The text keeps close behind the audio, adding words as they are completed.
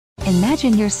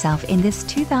Imagine yourself in this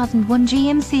 2001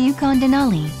 GMC Yukon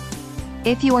Denali.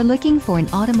 If you are looking for an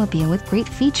automobile with great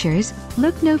features,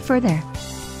 look no further.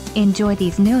 Enjoy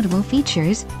these notable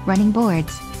features: running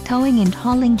boards, towing and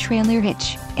hauling trailer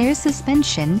hitch, air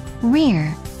suspension,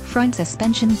 rear, front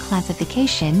suspension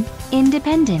classification,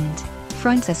 independent,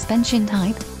 front suspension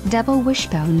type, double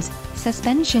wishbones,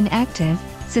 suspension active,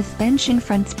 suspension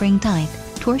front spring type,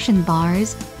 torsion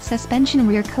bars, suspension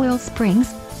rear coil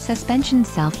springs, suspension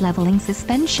self-leveling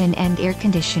suspension and air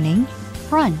conditioning,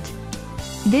 front.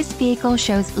 This vehicle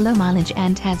shows low mileage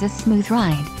and has a smooth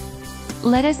ride.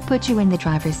 Let us put you in the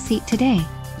driver's seat today.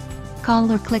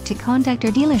 Call or click to contact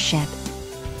our dealership.